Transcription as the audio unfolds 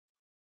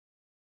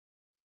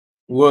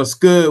What's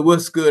good?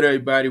 What's good,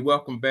 everybody?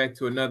 Welcome back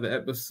to another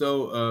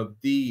episode of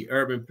The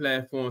Urban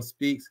Platform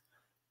Speaks.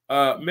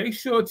 Make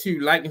sure to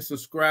like and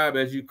subscribe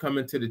as you come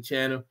into the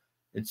channel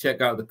and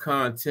check out the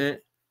content.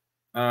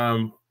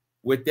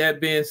 With that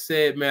being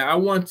said, man, I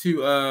want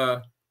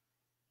to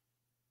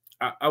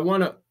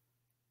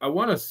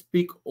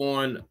speak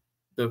on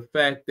the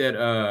fact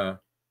that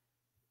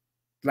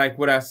like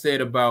what I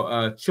said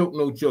about Choke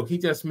No Joke. He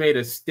just made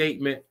a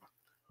statement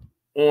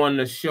on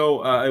the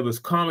show. It was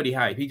Comedy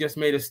Hype. He just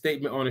made a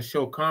statement on the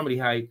show Comedy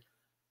Hype,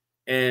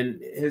 and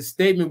his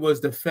statement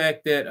was the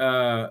fact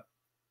that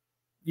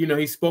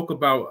he spoke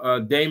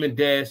about Damon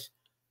Dash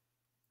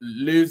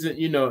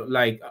losing,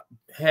 like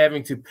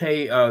having to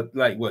pay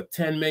like what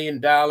 $10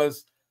 million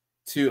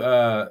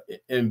to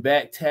in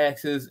back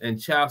taxes and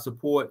child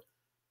support.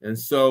 And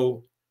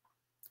so,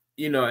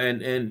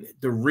 and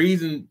the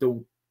reason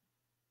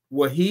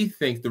what he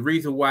thinks the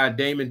reason why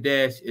Damon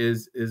Dash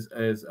is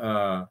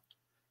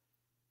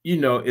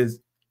in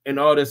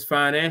all this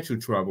financial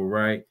trouble,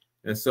 right?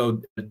 And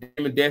so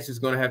Damon Dash is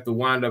going to have to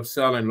wind up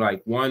selling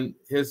like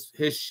his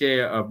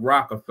share of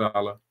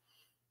Rockefeller.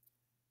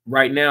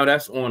 Right now,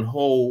 that's on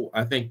hold.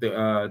 I think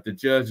the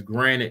judge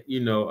granted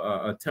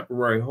a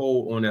temporary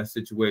hold on that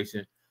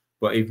situation,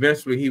 but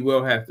eventually he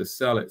will have to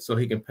sell it so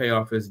he can pay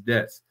off his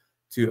debts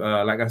to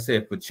like I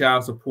said, for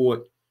child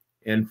support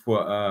and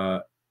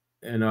for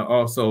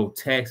also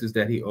taxes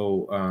that he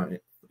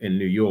owed in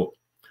New York.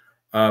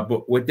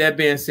 But with that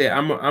being said,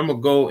 I'm gonna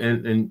go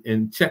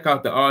and check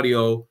out the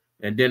audio,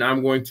 and then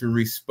I'm going to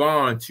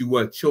respond to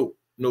what Choke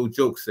No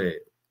Joke said.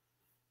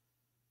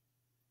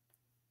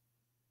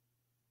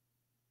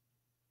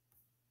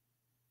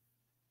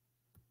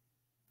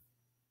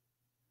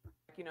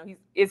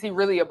 Is he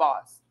really a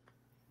boss?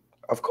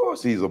 Of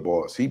course he's a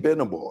boss. He's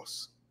been a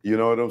boss. You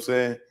know what I'm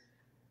saying?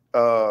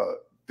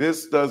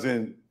 This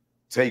doesn't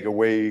take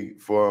away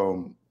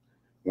from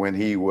when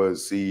he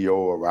was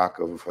CEO of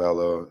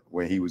Rockefeller,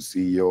 when he was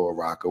CEO of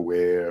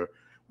Rockaware,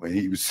 when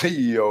he was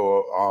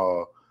CEO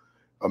of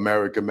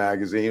American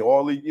Magazine.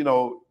 All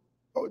the,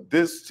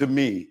 this to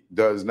me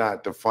does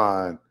not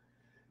define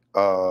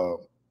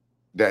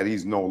that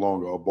he's no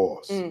longer a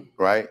boss,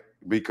 right?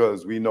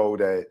 Because we know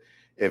that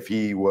if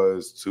he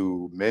was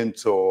to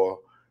mentor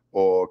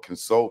or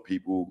consult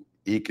people,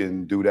 he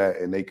can do that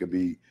and they could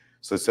be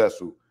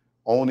successful.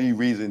 Only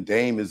reason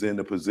Dame is in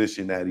the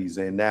position that he's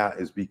in now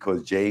is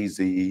because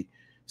Jay-Z,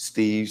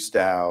 Steve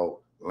Stoute,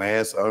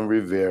 Lance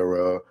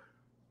Rivera,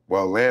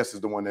 well, Lance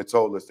is the one that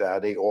told us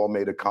that they all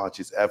made a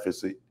conscious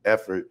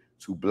effort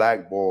to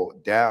blackball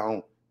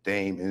down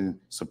Dame and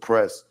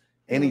suppress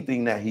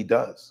anything that he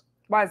does.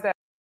 Why is that?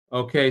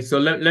 Okay, so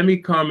let me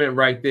comment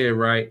right there,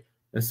 right?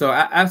 And so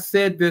I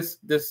said this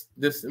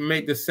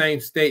made the same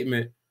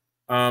statement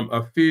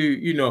a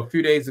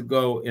few days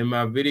ago in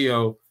my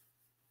video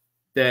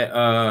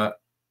that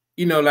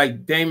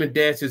like Damon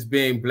Dash is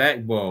being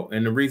blackballed,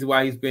 and the reason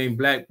why he's being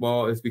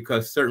blackballed is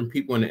because certain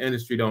people in the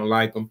industry don't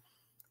like him.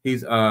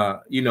 He's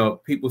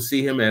people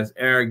see him as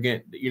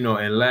arrogant,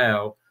 and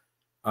loud,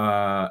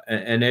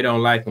 and they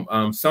don't like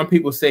him. Some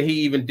people say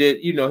he even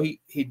did,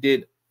 he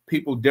did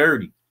people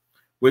dirty,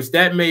 which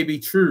that may be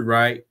true,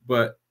 right?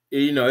 But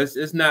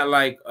it's not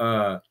like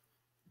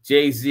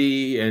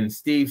Jay-Z and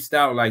Steve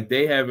Stoute, like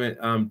they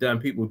haven't done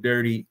people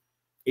dirty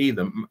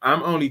either.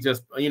 I'm only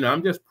just,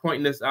 I'm just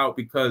pointing this out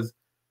because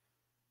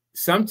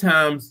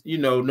sometimes,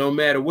 no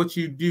matter what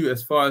you do,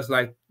 as far as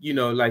like,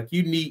 like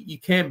you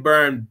can't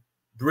burn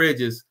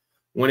bridges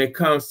when it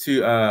comes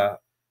to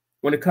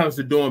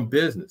doing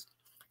business.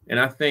 And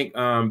I think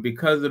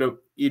because of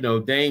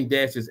the, Dame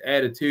Dash's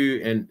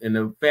attitude and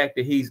the fact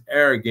that he's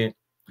arrogant,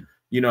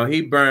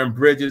 he burned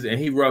bridges and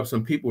he rubbed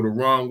some people the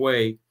wrong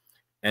way.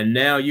 And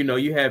now,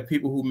 you have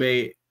people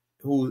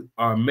who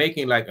are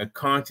making like a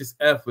conscious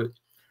effort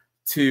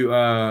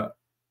to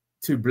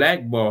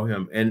blackball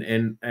him.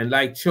 And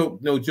like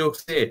Choke No Joke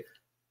said,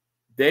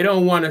 they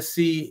don't want to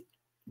see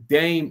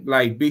Dame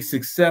like be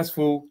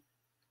successful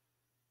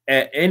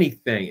at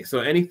anything. So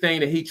anything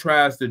that he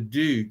tries to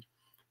do,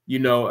 they're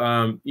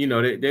going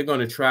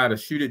to try to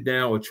shoot it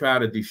down or try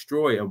to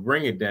destroy it or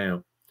bring it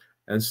down.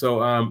 And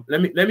so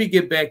let me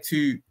get back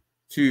to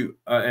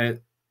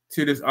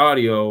this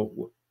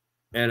audio,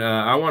 and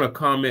I want to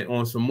comment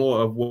on some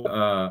more of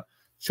what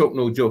Choke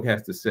No Joke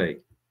has to say.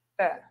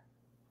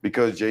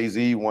 Because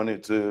Jay-Z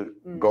wanted to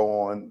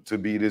go on to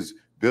be this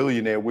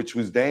billionaire, which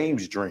was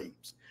Dame's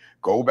dreams.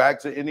 Go back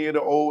to any of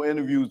the old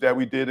interviews that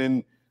we did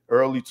in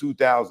early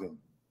 2000.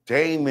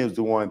 Dame is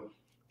the one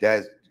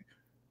that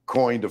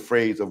coined the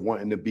phrase of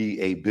wanting to be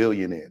a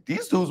billionaire.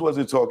 These dudes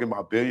wasn't talking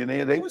about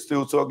billionaire; they were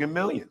still talking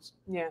millions.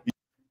 Yeah.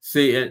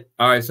 See,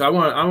 all right. So I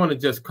want to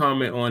just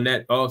comment on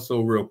that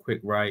also real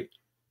quick, right?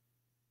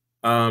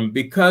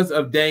 Because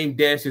of Dame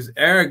Dash's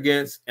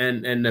arrogance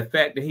and the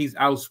fact that he's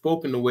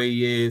outspoken the way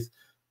he is,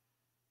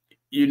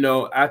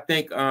 I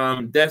think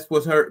that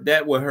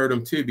would hurt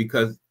him too,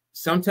 because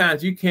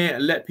sometimes you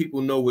can't let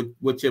people know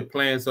what your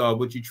plans are,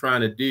 what you're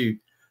trying to do.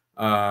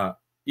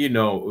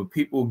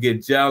 People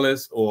get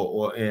jealous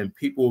and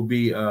people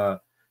be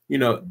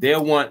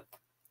they'll want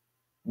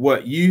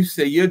what you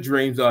say your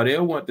dreams are,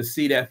 they'll want to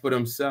see that for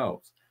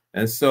themselves.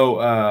 And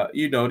so,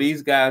 you know,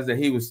 these guys that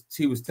he was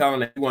telling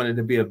that he wanted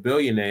to be a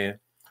billionaire,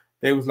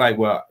 they was like,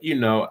 well, you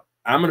know,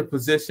 I'm in a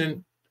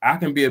position I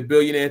can be a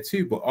billionaire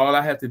too, but all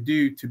I have to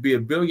do to be a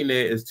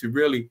billionaire is to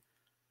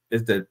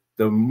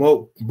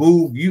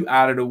move you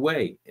out of the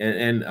way.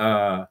 And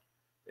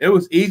it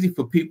was easy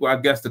for people, I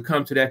guess, to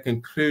come to that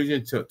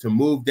conclusion to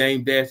move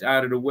Dame Dash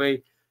out of the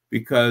way,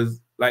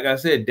 because, like I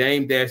said,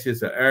 Dame Dash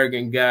is an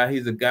arrogant guy.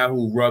 He's a guy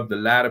who rubbed a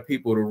lot of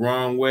people the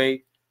wrong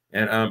way,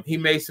 and he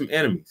made some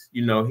enemies.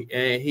 You know,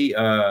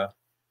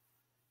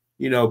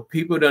 you know,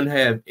 people don't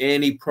have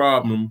any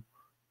problem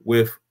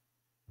with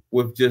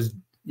just,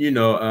 you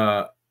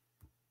know,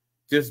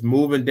 just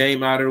moving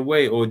Dame out of the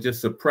way or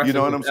just suppressing. You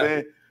know what I'm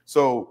saying?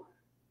 So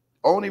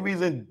only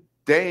reason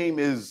Dame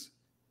is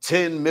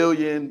 10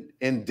 million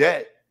in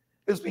debt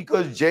is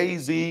because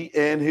Jay-Z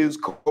and his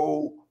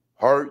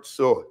cohorts,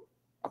 or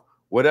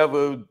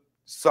whatever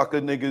sucker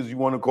niggas you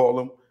want to call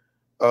them,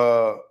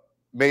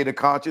 made a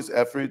conscious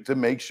effort to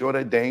make sure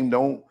that Dame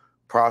don't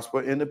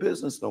prosper in the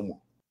business no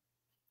more.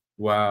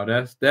 Wow,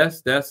 that's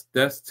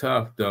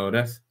tough though.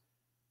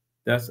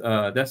 That's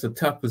a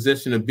tough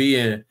position to be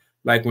in.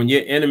 Like when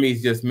your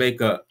enemies just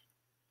make a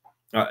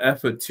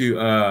effort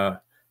to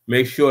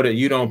make sure that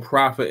you don't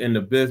profit in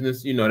the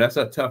business, you know, that's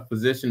a tough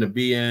position to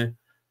be in.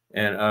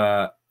 And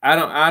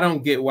I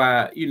don't get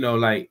why, you know,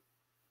 like,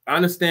 I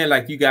understand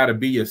like you got to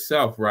be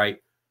yourself, right?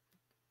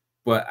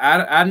 But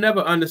I never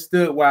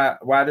understood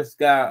why this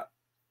guy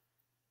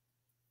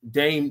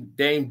Dame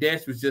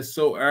Dash was just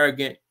so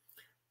arrogant,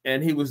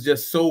 and he was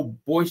just so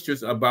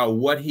boisterous about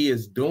what he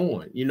is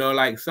doing. You know,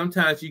 like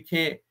sometimes you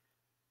can't,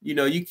 you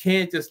know, you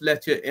can't just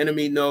let your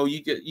enemy know.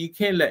 You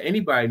can't let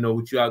anybody know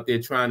what you're out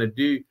there trying to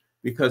do,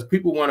 because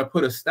people want to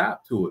put a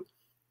stop to it.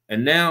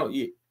 And now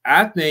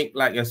I think,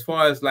 like, as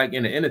far as like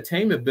in the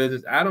entertainment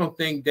business, I don't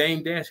think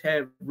Dame Dash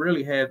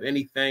really have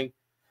anything,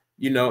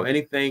 you know,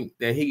 anything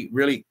that he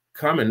really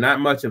coming, not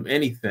much of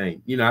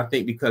anything. You know, I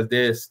think because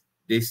they're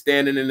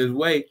standing in his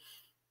way,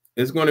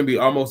 it's going to be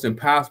almost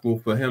impossible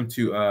for him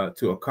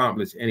to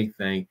accomplish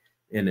anything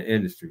in the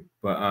industry.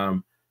 But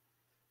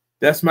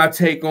that's my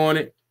take on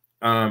it.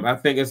 I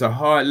think it's a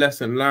hard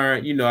lesson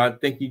learned. You know, I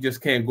think you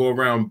just can't go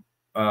around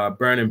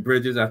burning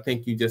bridges. I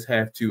think you just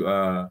have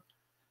to,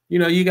 you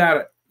know, you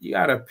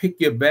gotta pick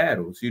your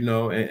battles, you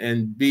know,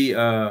 and be,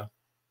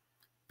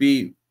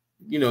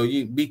 you know,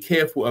 you be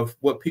careful of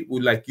what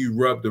people like you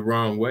rub the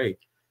wrong way.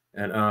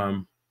 And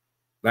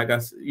like I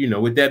said, you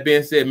know, with that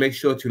being said, make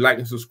sure to like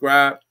and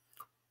subscribe.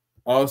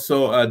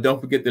 Also, don't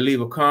forget to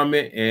leave a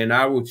comment, and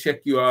I will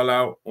check you all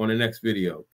out on the next video.